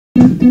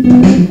What's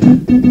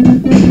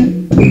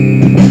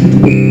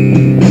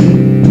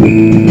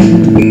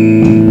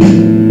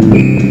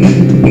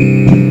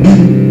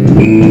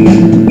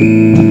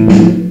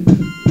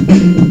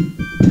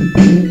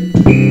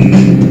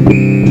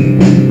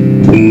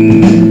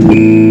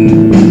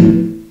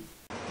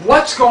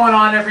going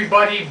on,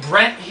 everybody?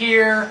 Brent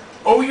here,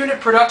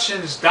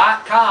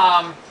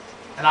 OUnitProductions.com,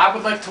 and I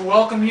would like to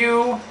welcome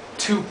you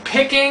to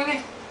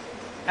Picking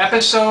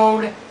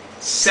episode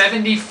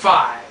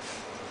 75.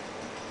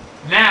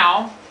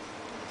 Now,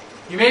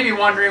 you may be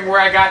wondering where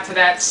I got to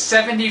that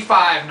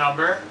 75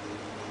 number.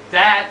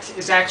 That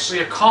is actually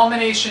a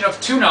culmination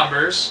of two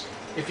numbers.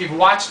 If you've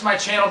watched my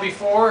channel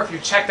before, if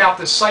you've checked out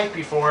the site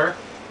before,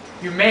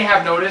 you may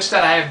have noticed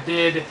that I have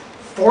did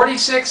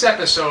 46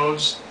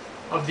 episodes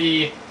of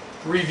the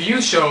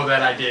review show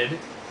that I did,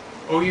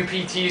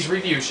 OUPT's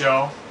review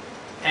show,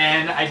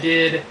 and I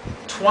did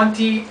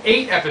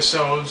 28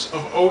 episodes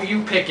of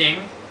OU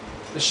Picking,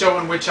 the show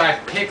in which I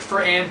picked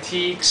for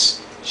antiques,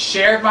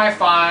 shared my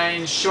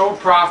finds, showed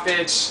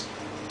profits,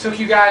 took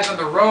you guys on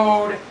the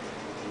road,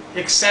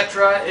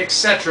 etc.,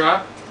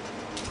 etc.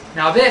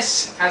 Now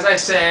this, as I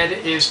said,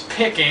 is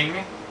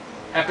Picking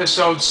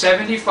episode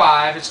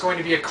 75. It's going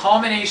to be a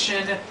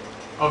culmination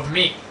of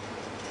me.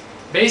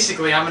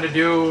 Basically, I'm going to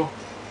do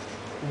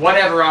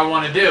whatever I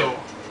want to do,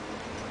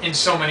 in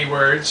so many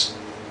words.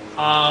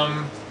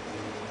 You're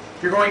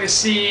going to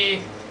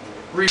see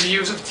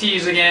reviews of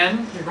teas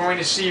again. You're going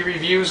to see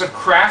reviews of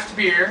craft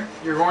beer.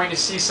 You're going to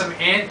see some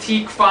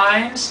antique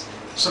finds,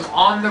 some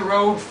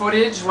on-the-road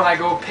footage when I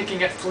go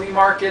picking at flea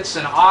markets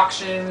and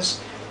auctions.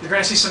 You're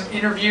going to see some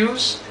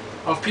interviews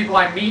of people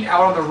I meet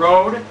out on the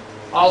road.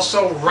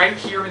 Also, right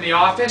here in the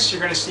office, you're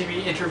going to see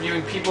me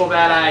interviewing people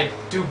that I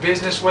do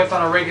business with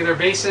on a regular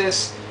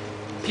basis,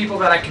 people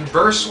that I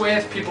converse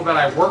with, people that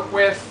I work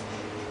with.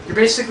 You're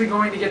basically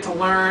going to get to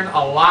learn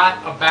a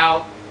lot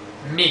about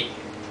me.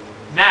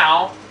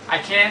 Now, I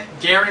can't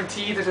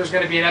guarantee that there's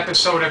going to be an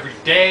episode every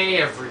day,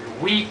 every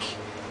week,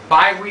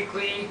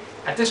 bi-weekly.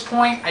 At this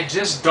point, I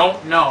just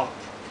don't know.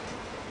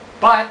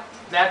 But,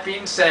 that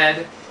being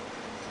said,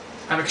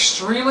 I'm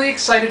extremely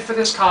excited for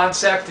this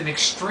concept and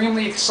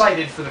extremely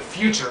excited for the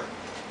future.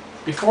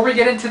 Before we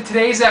get into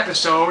today's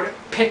episode,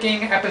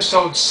 Picking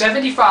episode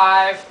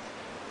 75,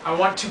 I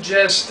want to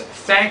just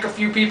thank a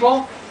few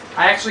people.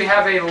 I actually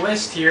have a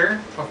list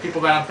here of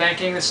people that I'm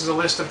thanking. This is a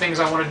list of things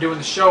I want to do in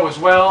the show as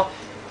well.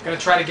 I'm going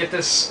to try to get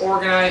this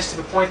organized to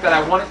the point that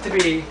I want it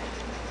to be.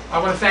 I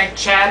want to thank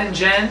Chad and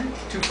Jen,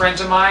 two friends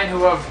of mine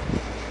who have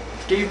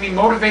gave me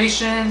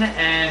motivation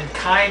and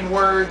kind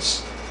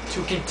words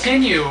to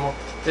continue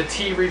the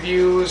tea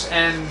reviews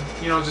and,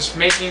 you know, just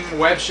making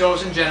web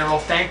shows in general.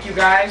 Thank you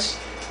guys.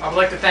 I would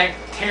like to thank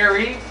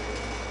Terry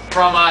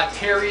from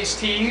Terry's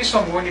Teas, so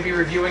I'm going to be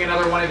reviewing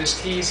another one of his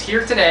teas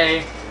here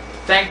today.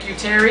 Thank you,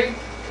 Terry.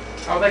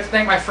 I would like to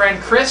thank my friend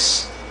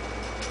Chris,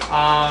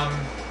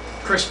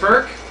 Chris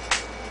Burke.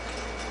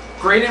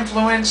 Great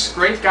influence,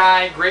 great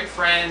guy, great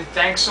friend.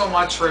 Thanks so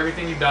much for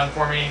everything you've done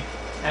for me.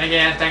 And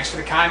again, thanks for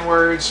the kind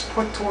words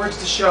put towards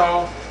the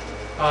show.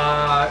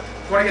 I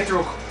want to get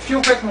through a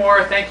few quick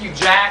more. Thank you,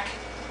 Jack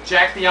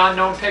the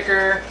Unknown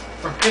Picker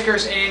from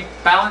Pickers Inc.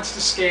 Balance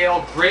to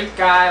Scale. Great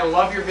guy.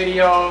 Love your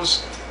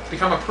videos.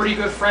 Become a pretty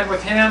good friend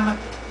with him.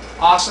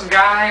 Awesome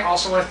guy.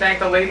 Also want to thank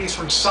the ladies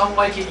from Some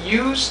Like It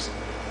Used.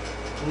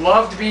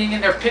 Loved being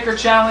in their picker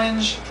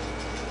challenge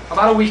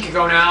about a week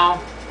ago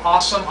now.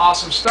 Awesome,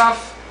 awesome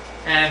stuff.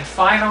 And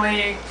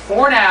finally,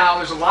 for now,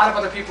 there's a lot of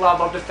other people I'd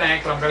love to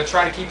thank, but I'm going to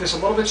try to keep this a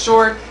little bit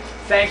short.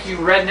 Thank you,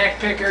 Redneck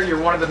Picker. You're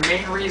one of the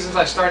main reasons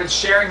I started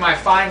sharing my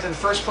finds in the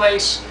first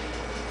place.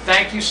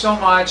 Thank you so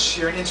much.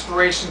 You're an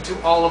inspiration to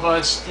all of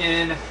us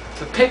in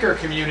the picker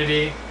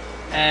community.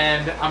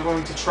 And I'm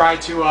going to try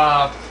to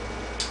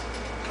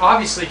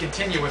obviously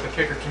continue with the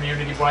picker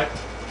community, but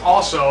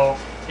also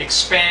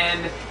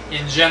expand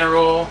in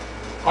general.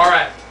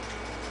 Alright.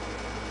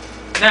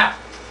 Now,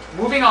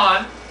 moving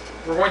on,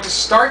 we're going to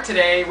start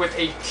today with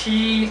a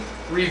tea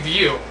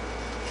review.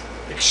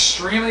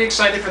 Extremely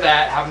excited for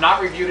that. Have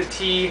not reviewed a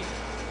tea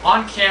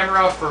on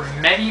camera for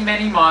many,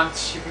 many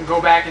months. You can go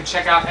back and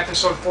check out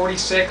episode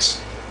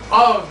 46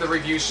 of the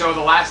review show,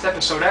 the last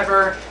episode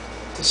ever,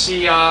 to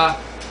see the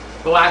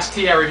last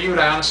tea I reviewed.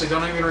 I honestly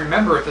don't even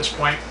remember at this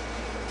point.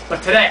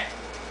 But today,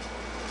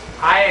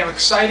 I am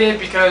excited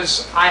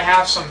because I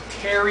have some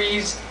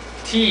Terry's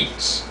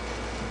Teas.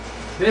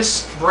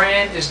 This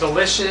brand is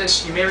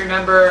delicious. You may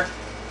remember,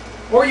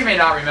 or you may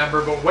not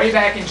remember, but way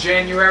back in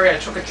January, I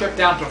took a trip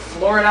down to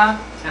Florida,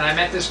 and I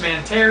met this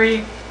man,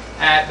 Terry,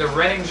 at the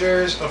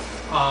Renninger's of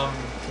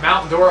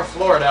Mount Dora,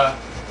 Florida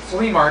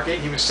flea market.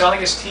 He was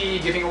selling his tea,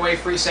 giving away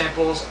free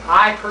samples.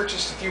 I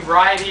purchased a few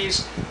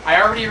varieties.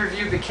 I already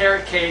reviewed the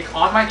carrot cake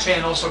on my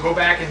channel, so go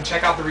back and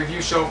check out the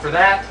review show for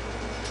that.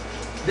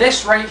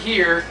 This right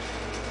here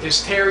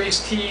is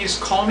Terry's Teas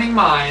Calming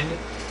Mind.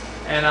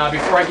 And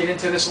before I get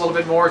into this a little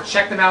bit more,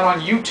 check them out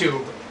on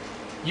YouTube.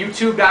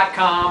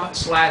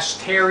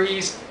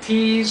 YouTube.com/Terry's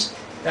Teas.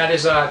 That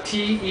is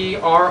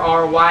Terrysteaz.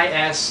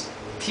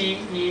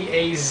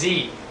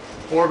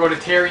 or go to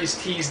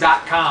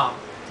terrysteas.com.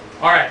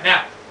 Alright,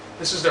 now,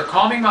 this is their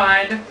Calming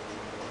Mind.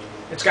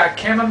 It's got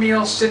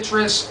chamomile,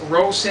 citrus,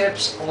 rose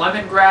hips,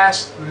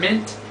 lemongrass,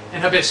 mint,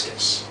 and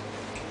hibiscus.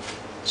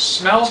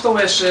 Smells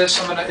delicious.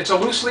 It's a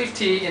loose leaf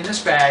tea in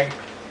this bag.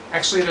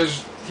 Actually,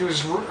 he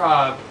was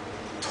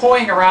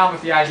toying around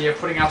with the idea of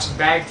putting out some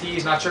bag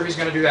teas. Not sure if he's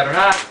going to do that or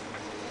not.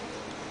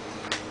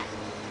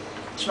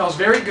 Smells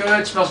very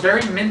good. Smells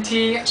very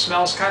minty.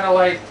 Smells kind of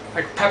like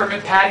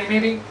peppermint patty,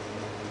 maybe.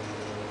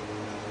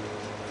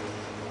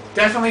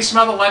 Definitely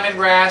smell the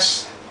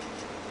lemongrass.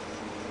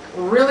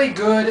 Really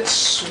good,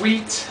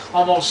 sweet,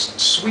 almost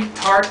sweet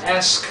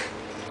tart-esque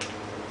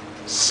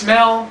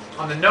smell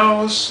on the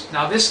nose.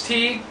 Now this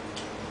tea,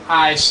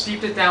 I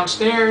steeped it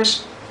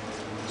downstairs.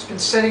 It's been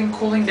sitting,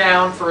 cooling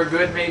down for a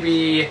good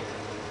maybe,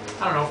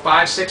 I don't know,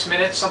 5-6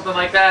 minutes, something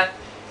like that.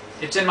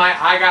 It's in my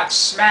I Got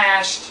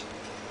Smashed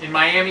in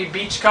Miami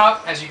Beach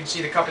cup. As you can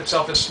see, the cup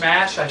itself is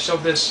smashed. I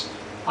showed this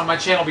on my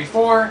channel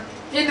before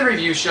in the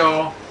review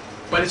show,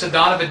 but it's a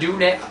dawn of a new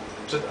day.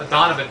 It's a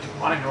dawn of a,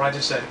 I don't know what I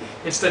just said.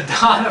 It's the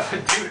dawn of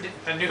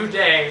a new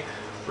day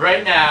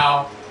right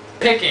now,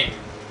 picking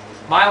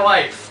my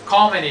life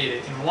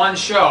culminated in one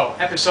show,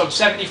 episode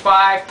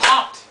 75,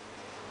 pumped!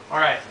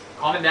 Alright,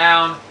 calming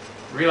down,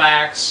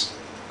 relax,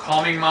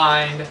 calming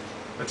mind,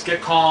 let's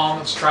get calm,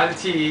 let's try the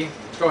tea,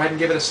 let's go ahead and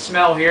give it a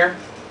smell here.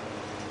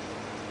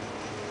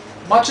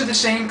 Much of the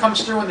same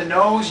comes through in the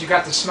nose. You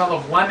got the smell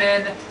of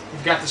lemon,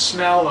 you've got the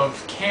smell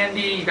of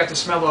candy, you've got the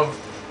smell of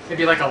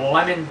maybe like a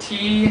lemon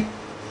tea.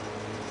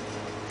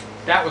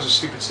 That was a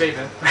stupid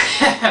statement.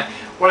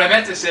 What I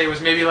meant to say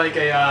was maybe like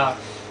an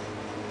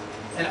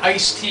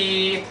iced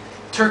tea,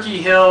 Turkey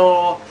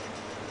Hill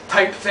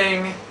type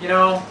thing, you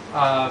know,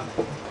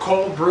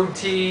 cold brewed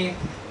tea.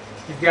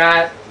 You've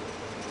got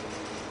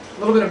a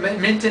little bit of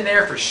mint in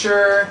there for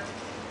sure.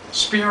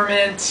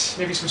 Spearmint,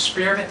 maybe some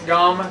spearmint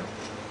gum.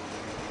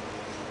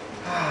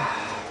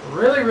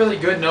 Really, really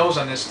good nose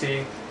on this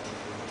tea.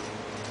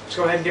 Let's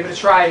go ahead and give it a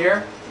try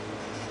here.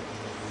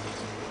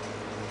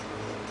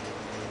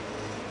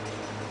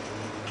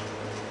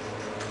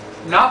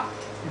 Not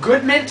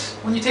good mint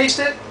when you taste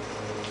it,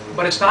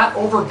 but it's not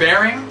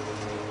overbearing.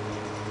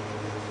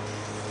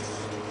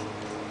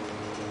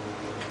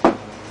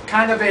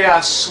 Kind of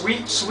a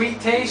sweet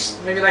taste.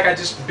 Maybe like I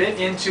just bit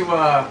into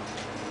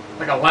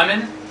like a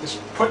lemon. Just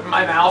put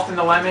my mouth in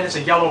the lemon. It's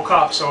a yellow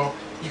cup, so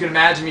you can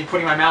imagine me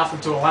putting my mouth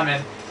into a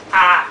lemon.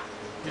 Ah!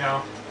 You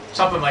know,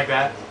 something like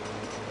that.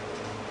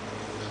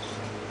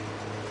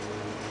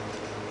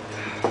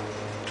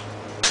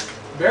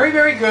 Very,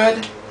 very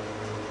good.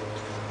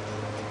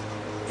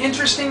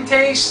 Interesting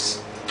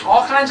taste,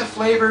 all kinds of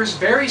flavors,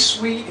 very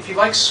sweet. If you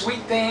like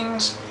sweet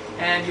things,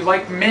 and you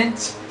like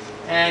mint,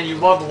 and you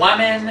love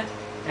lemon,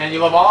 and you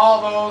love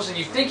all those, and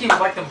you think you'd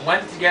like them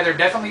blended together,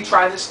 definitely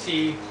try this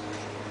tea.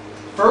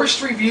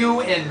 First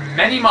review in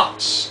many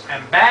months.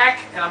 I'm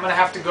back, and I'm going to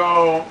have to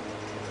go,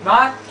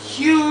 not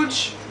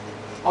huge,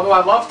 although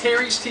I love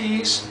Terry's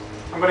teas.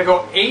 I'm going to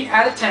go 8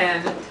 out of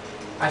 10.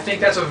 I think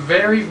that's a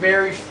very,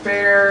 very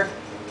fair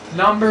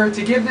number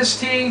to give this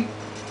tea.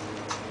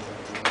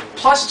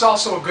 Plus, it's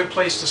also a good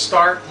place to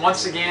start,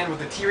 once again, with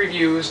the tea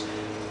reviews.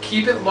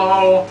 Keep it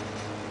low,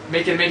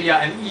 make it maybe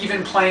an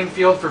even playing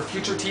field for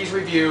future teas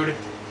reviewed.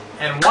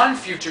 And one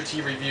future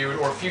tea reviewed,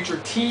 or future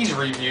teas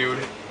reviewed,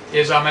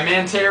 is my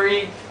man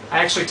Terry. I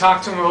actually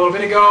talked to him a little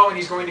bit ago, and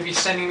he's going to be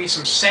sending me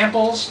some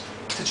samples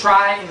to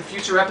try in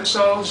future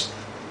episodes.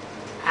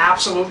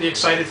 Absolutely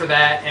excited for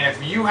that. And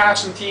if you have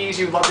some teas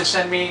you'd love to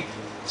send me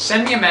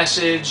a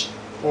message,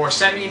 or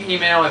send me an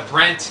email at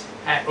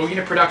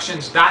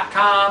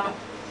brent@oyenaproductions.com.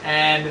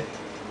 And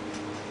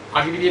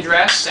I'll give you the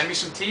address, send me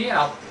some tea, and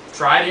I'll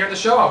try it here in the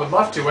show. I would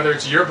love to, whether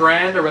it's your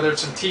brand or whether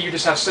it's some tea you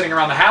just have sitting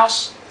around the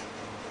house.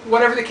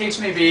 Whatever the case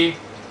may be,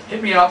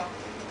 hit me up.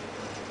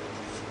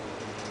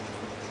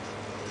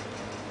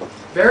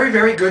 Very,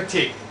 very good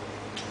tea.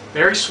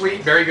 Very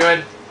sweet, very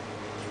good.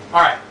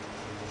 Alright,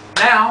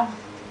 now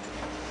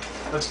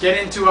let's get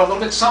into a little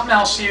bit something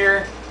else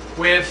here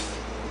with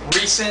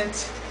recent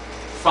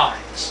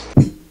finds.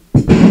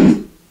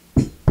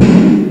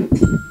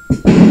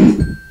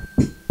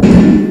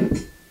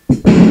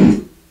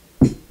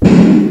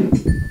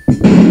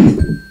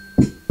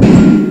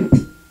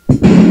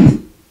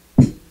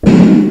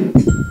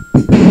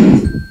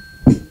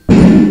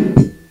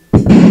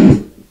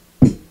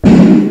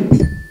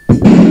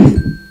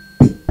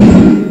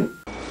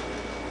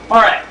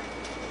 Alright,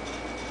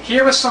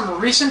 here with some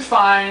recent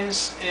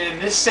finds in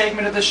this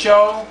segment of the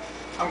show.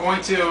 I'm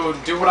going to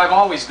do what I've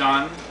always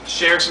done,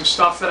 share some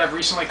stuff that I've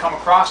recently come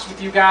across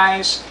with you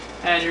guys,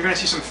 and you're going to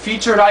see some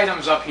featured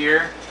items up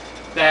here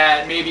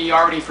that may be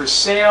already for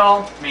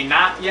sale, may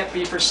not yet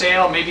be for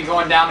sale, maybe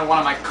going down to one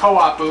of my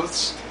co-op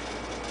booths.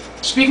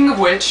 Speaking of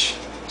which,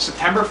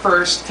 September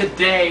 1st,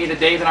 today, the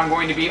day that I'm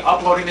going to be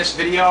uploading this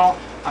video,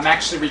 I'm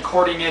actually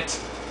recording it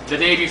the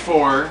day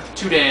before.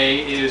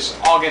 Today is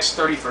August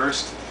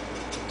 31st.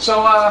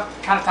 So,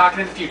 kind of talking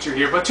in the future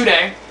here, but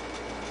today,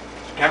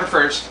 September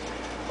 1st,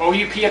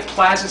 OUP at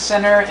Plaza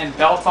Center in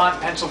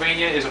Bellefonte,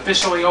 Pennsylvania is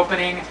officially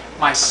opening.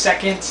 my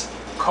second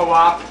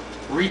co-op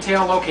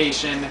retail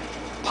location.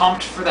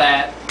 Pumped for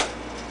that.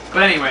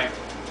 But anyway,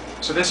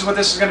 so this is what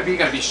this is going to be.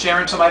 Going to be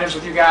sharing some items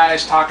with you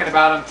guys, talking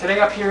about them.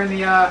 Today up here in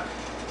the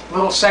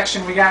little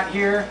section we got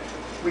here,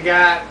 we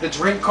got the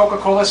Drink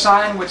Coca-Cola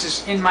sign, which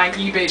is in my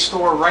eBay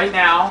store right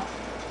now.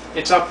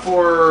 It's up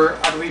for,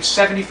 I believe,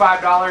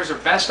 $75 or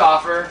best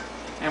offer.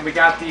 And we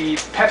got the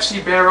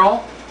Pepsi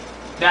barrel.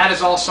 That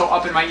is also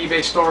up in my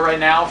eBay store right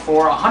now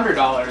for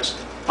 $100.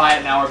 Buy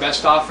it now or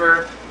best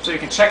offer. So you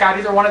can check out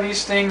either one of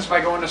these things by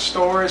going to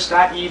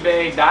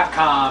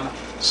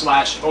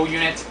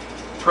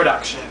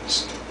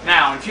stores.ebay.com/OUnitProductions.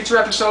 Now, in future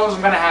episodes,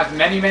 I'm going to have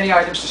many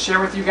items to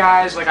share with you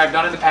guys, like I've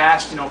done in the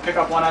past. You know, pick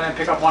up one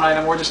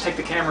item, or just take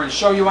the camera and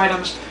show you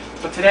items.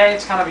 But today,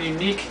 it's kind of a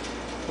unique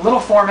little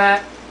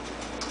format.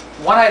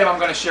 One item I'm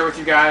going to share with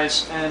you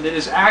guys, and it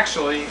is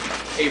actually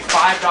a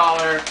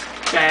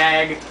 $5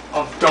 bag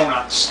of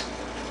donuts.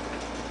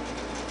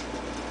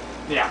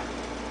 Yeah.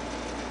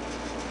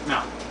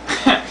 No.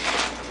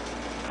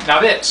 Now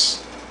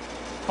this,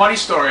 funny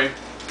story,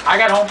 I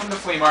got home from the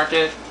flea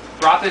market,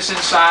 brought this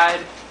inside.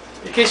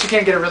 In case you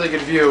can't get a really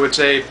good view, it's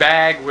a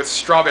bag with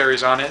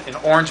strawberries on it, an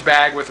orange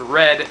bag with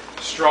red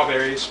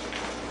strawberries.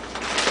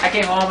 I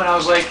came home and I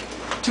was like,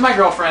 to my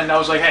girlfriend, I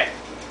was like, hey,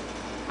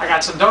 I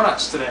got some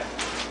donuts today.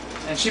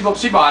 And she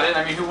bought it.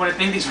 I mean, who wouldn't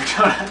think these were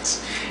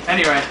donuts?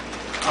 Anyway,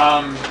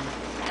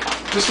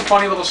 just a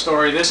funny little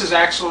story. This is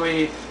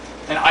actually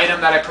an item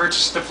that I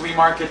purchased at the flea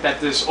market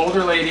that this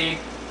older lady,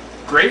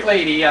 great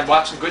lady, I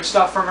bought some good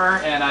stuff from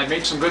her, and I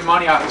made some good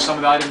money off of some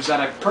of the items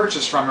that I've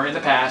purchased from her in the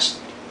past.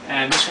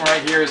 And this one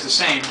right here is the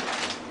same.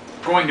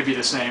 Going to be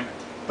the same.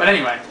 But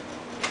anyway,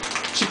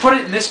 she put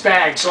it in this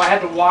bag, so I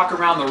had to walk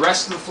around the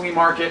rest of the flea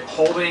market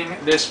holding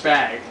this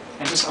bag.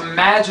 And just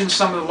imagine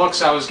some of the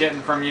looks I was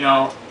getting from, you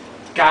know,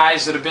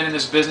 guys that have been in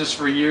this business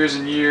for years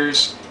and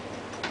years.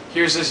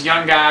 Here's this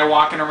young guy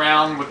walking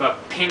around with a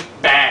pink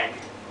bag.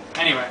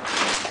 Anyway,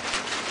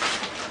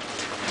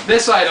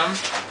 this item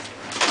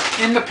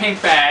in the pink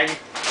bag,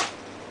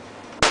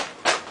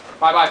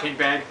 bye-bye pink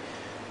bag,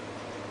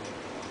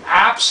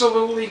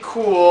 absolutely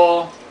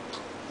cool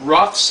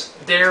Ruff's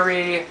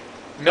Dairy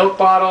milk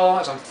bottle,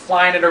 as I'm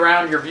flying it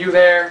around your view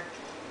there.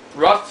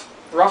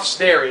 Ruff's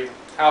Dairy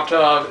out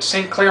of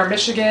St. Clair,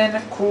 Michigan.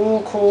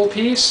 Cool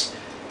piece.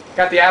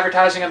 Got the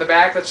advertising on the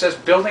back that says,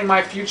 building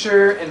my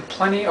future and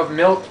plenty of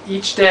milk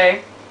each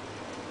day.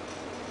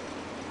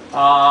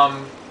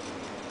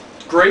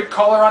 Great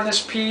color on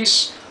this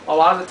piece. A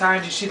lot of the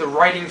times you see the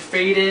writing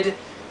faded.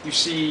 You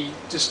see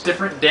just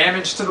different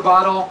damage to the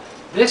bottle.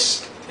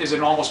 This is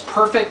in almost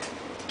perfect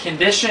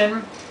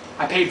condition.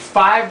 I paid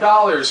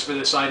 $5 for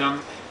this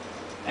item,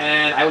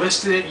 and I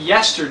listed it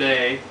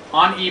yesterday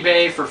on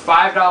eBay for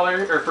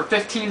 $5 or for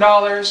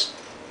 $15.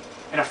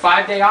 In a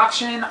 5-day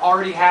auction,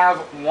 already have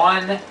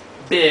one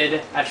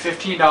bid at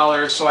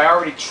 $15, so I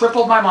already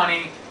tripled my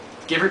money,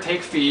 give or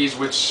take fees,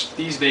 which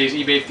these days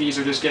eBay fees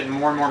are just getting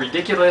more and more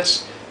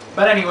ridiculous.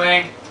 But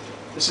anyway,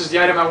 this is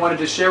the item I wanted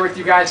to share with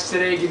you guys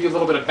today, give you a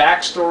little bit of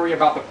backstory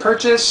about the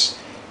purchase,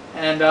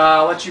 and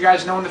let you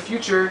guys know in the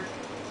future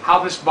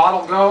how this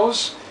bottle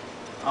goes.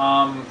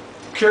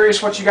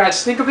 Curious what you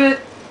guys think of it,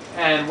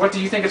 and what do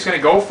you think it's going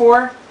to go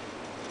for.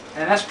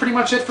 And that's pretty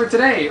much it for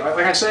today.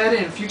 Like I said,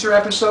 in future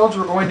episodes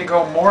we're going to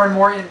go more and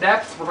more in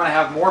depth. We're going to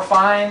have more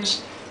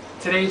finds.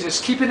 Today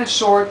just keeping it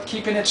short,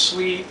 keeping it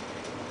sweet.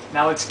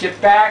 Now let's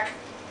get back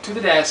to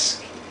the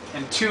desk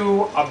and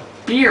to a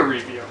beer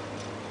review.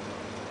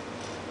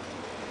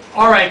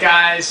 Alright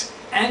guys,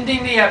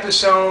 ending the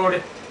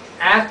episode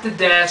at the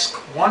desk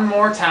one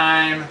more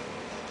time.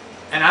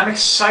 And I'm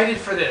excited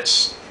for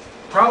this.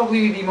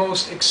 Probably the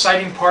most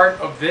exciting part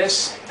of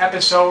this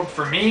episode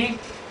for me.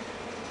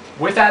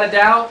 Without a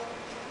doubt,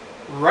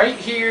 right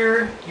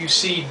here you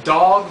see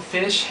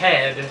Dogfish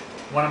Head,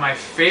 one of my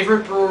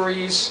favorite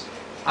breweries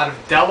out of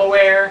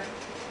Delaware.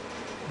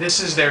 This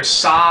is their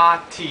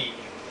Sah'Tea.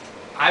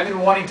 I've been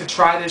wanting to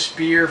try this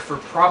beer for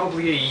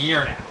probably a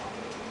year now,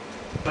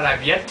 but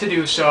I've yet to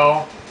do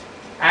so.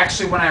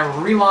 Actually, when I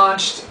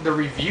relaunched the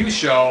review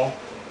show,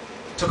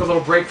 took a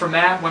little break from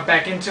that, went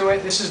back into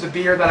it. This is the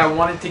beer that I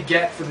wanted to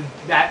get for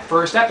that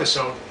first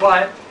episode,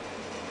 but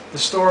the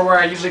store where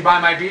I usually buy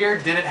my beer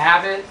didn't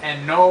have it,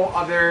 and no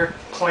other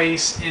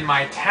place in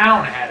my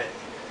town had it.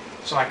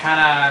 So I kind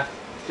of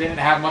didn't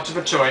have much of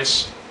a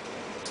choice.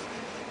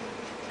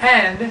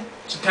 And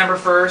September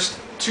 1st,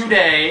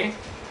 today,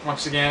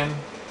 once again,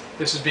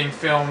 this is being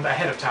filmed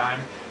ahead of time,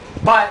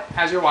 but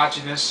as you're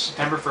watching this,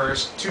 September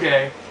 1st,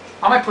 today,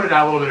 I might put it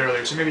out a little bit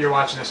earlier, so maybe you're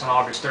watching this on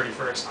August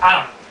 31st. I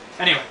don't know.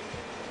 Anyway,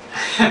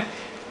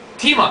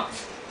 Tea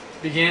Month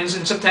begins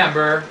in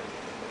September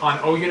on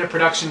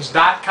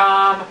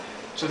OUnitProductions.com.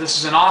 So this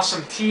is an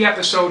awesome tea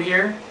episode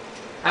here.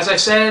 As I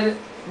said,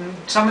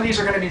 some of these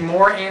are going to be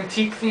more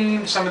antique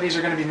themed, some of these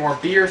are going to be more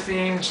beer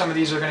themed, some of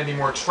these are going to be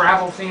more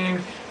travel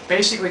themed.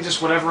 Basically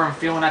just whatever I'm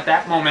feeling at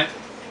that moment.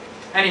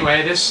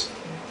 Anyway, this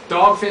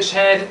Dogfish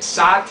Head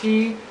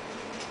Sah'Tea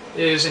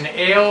is an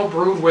ale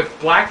brewed with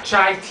black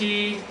chai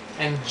tea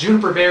and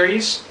juniper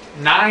berries,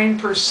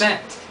 9%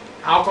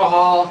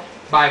 alcohol,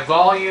 by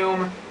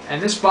volume.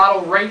 And this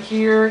bottle right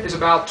here is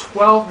about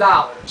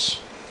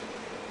 $12.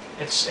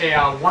 It's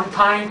a 1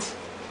 pint,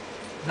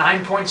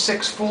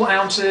 9.6 full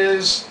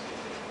ounces.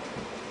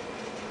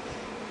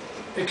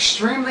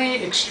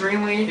 Extremely,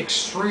 extremely,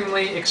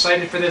 extremely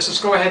excited for this. Let's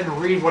go ahead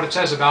and read what it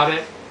says about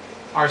it.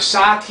 Our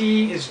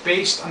sati is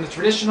based on the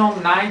traditional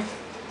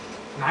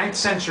 9th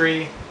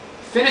century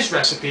Finnish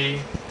recipe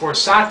for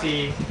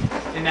sati,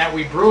 in that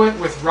we brew it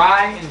with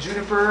rye and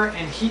juniper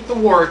and heat the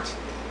wort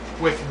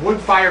with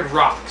wood-fired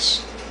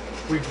rocks.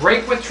 We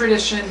break with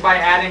tradition by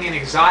adding an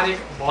exotic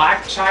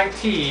black chai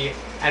tea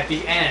at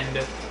the end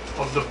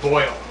of the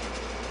boil.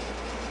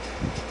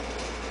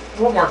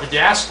 What more could you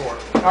ask for?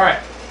 Alright,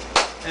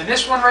 and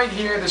this one right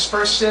here, this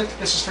first sip,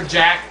 this is for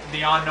Jack,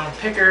 the unknown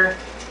picker,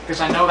 because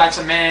I know that's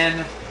a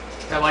man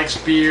that likes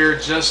beer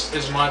just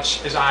as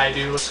much as I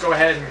do. Let's go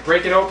ahead and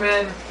break it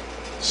open.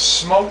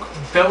 Smoke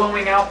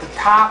billowing out the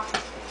top,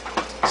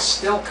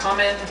 still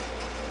coming.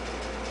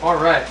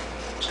 Alright,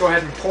 let's go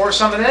ahead and pour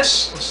some of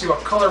this. Let's see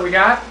what color we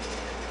got.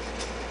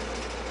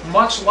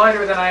 Much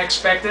lighter than I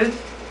expected.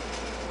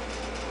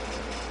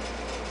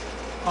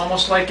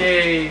 Almost like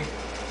a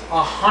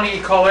honey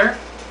color.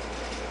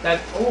 That,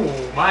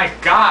 oh my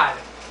god.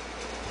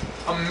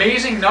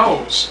 Amazing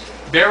nose.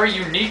 Very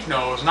unique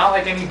nose. Not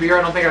like any beer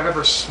I don't think I've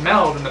ever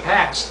smelled in the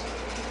past.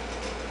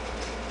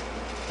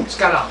 It's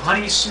got a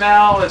honey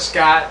smell. It's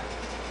got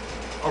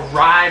a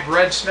rye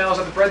bread smell. Is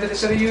that the bread that they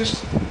said they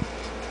used?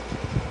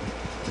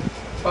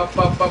 I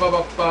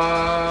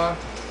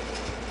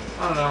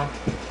don't know.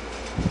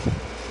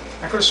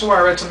 I could have swore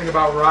I read something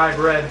about rye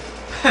bread.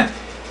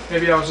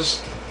 Maybe I was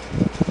just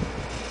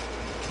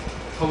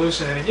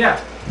hallucinating.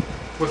 Yeah,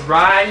 with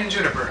rye and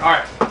juniper.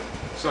 Alright,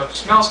 so it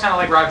smells kind of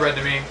like rye bread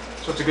to me,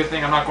 so it's a good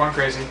thing I'm not going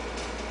crazy.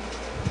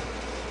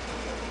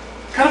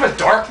 Kind of a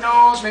dark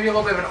nose, maybe a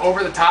little bit of an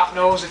over-the-top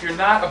nose. If you're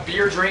not a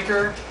beer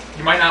drinker,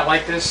 you might not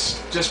like this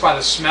just by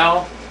the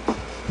smell.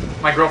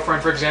 My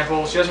girlfriend, for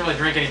example, she doesn't really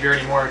drink any beer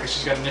anymore because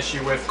she's got an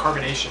issue with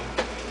carbonation.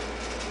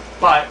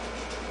 But,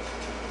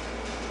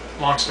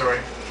 long story.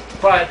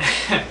 But,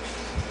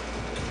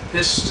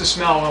 the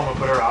smell alone will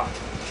put her off.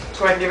 Let's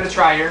go ahead and give it a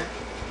try here.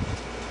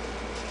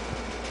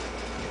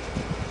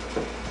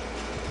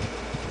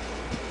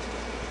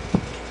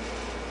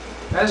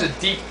 That is a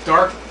deep,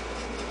 dark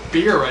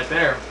beer right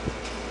there.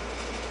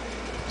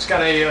 It's got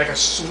like a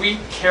sweet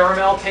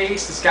caramel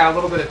taste. It's got a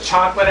little bit of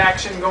chocolate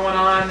action going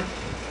on.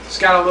 It's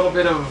got a little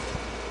bit of,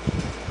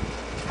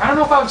 I don't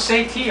know if I would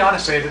say tea,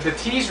 honestly. The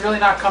tea's really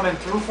not coming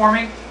through for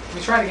me. Let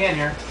me try it again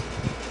here.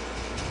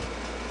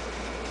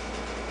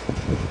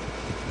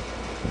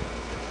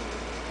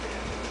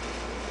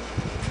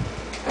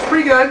 It's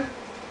pretty good.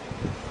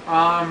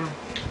 Not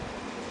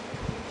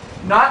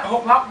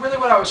really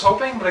what I was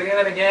hoping, but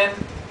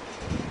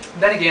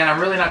then again,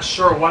 I'm really not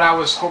sure what I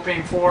was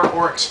hoping for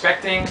or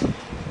expecting.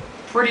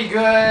 Pretty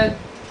good,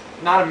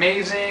 not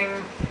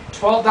amazing.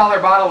 $12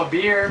 bottle of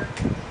beer.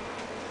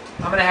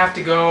 I'm going to have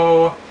to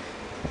go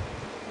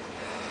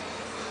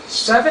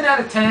 7 out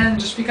of 10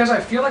 just because I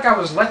feel like I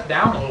was let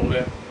down a little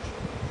bit.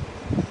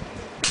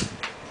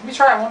 Let me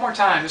try it one more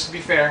time just to be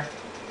fair.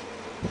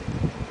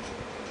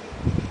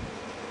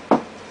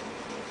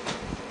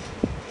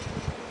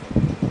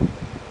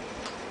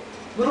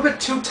 A little bit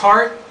too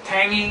tart,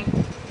 tangy,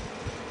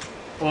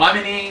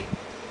 lemony.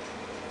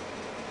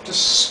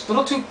 Just a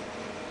little too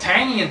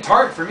tangy and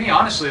tart for me,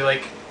 honestly.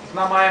 Like, it's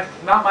not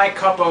my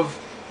cup of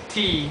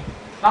tea,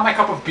 not my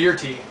cup of beer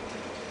tea.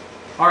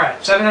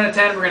 Alright, 7 out of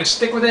 10, we're going to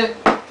stick with it,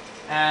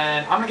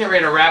 and I'm going to get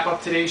ready to wrap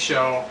up today's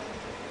show.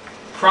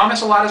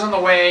 Promise a lot is on the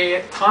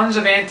way, tons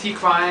of antique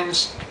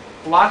finds,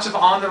 lots of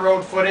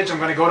on-the-road footage. I'm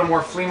going to go to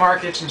more flea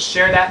markets and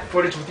share that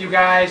footage with you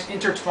guys,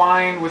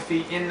 intertwined with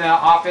the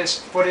in-the-office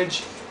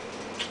footage.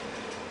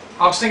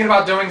 I was thinking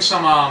about doing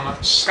some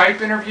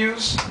Skype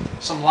interviews,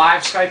 some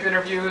live Skype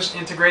interviews,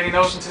 integrating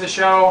those into the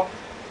show.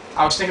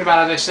 I was thinking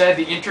about, as I said,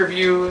 the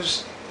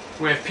interviews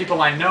with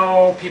people I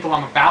know, people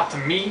I'm about to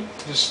meet,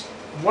 just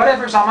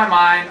whatever's on my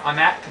mind on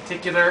that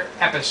particular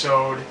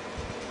episode.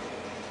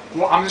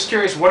 Well, I'm just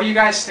curious, what do you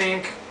guys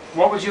think?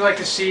 What would you like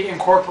to see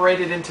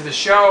incorporated into the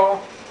show?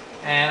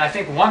 And I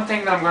think one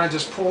thing that I'm going to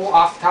just pull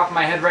off the top of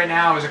my head right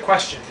now is a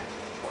question.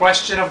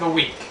 Question of the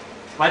week.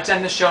 Let's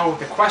end the show with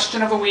the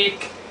question of the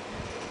week.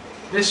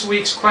 This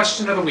week's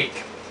question of the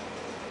week.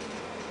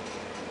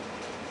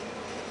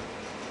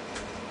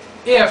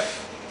 If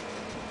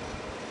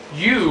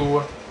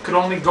you could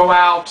only go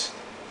out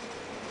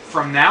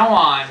from now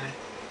on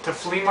to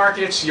flea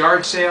markets,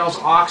 yard sales,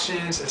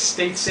 auctions,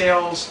 estate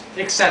sales,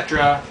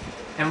 etc.,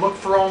 and look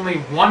for only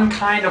one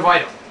kind of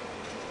item,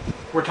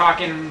 we're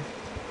talking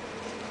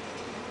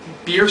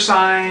beer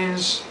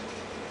signs,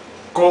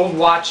 gold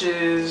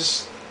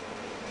watches,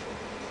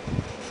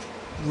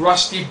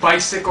 rusty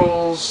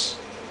bicycles,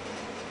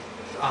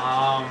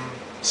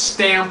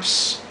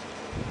 stamps,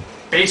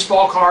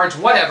 baseball cards,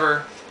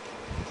 whatever.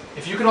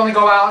 If you could only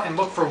go out and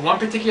look for one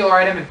particular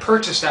item and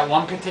purchase that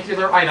one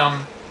particular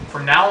item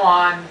from now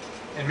on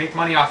and make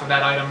money off of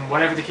that item,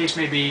 whatever the case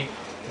may be,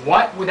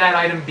 what would that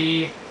item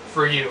be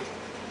for you?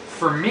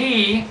 for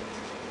me,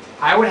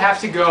 I would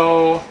have to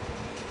go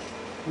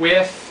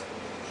with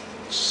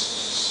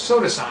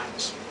soda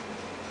signs.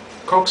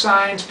 Coke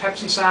signs,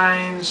 Pepsi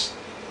signs,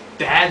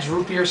 Dad's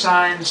root beer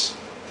signs,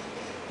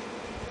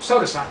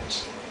 soda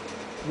signs.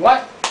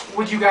 What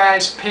would you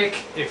guys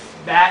pick if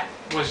that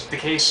was the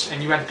case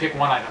and you had to pick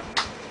one item?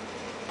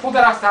 Pull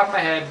that off the top of my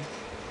head.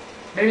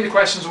 Maybe the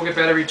questions will get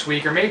better each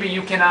week, or maybe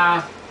you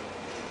can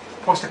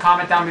post a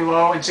comment down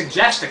below and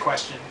suggest a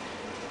question.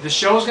 The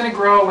show is going to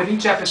grow with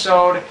each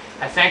episode.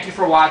 I thank you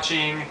for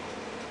watching.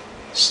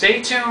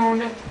 Stay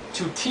tuned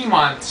to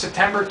T-Month,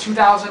 September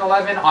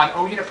 2011 on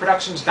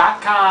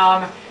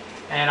ounitproductions.com,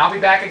 and I'll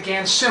be back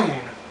again soon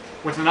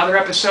with another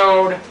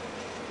episode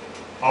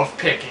of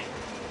Picking.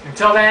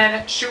 Until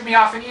then, shoot me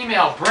off an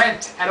email,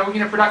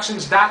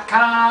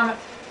 brent@ounitproductions.com.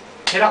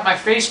 Hit up my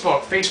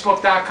Facebook,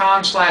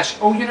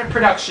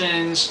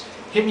 facebook.com/ounitproductions.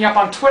 Hit me up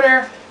on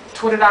Twitter,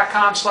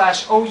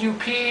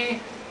 twitter.com/OUP,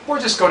 or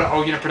just go to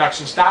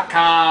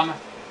ounitproductions.com.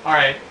 All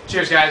right,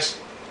 cheers, guys.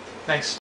 Thanks.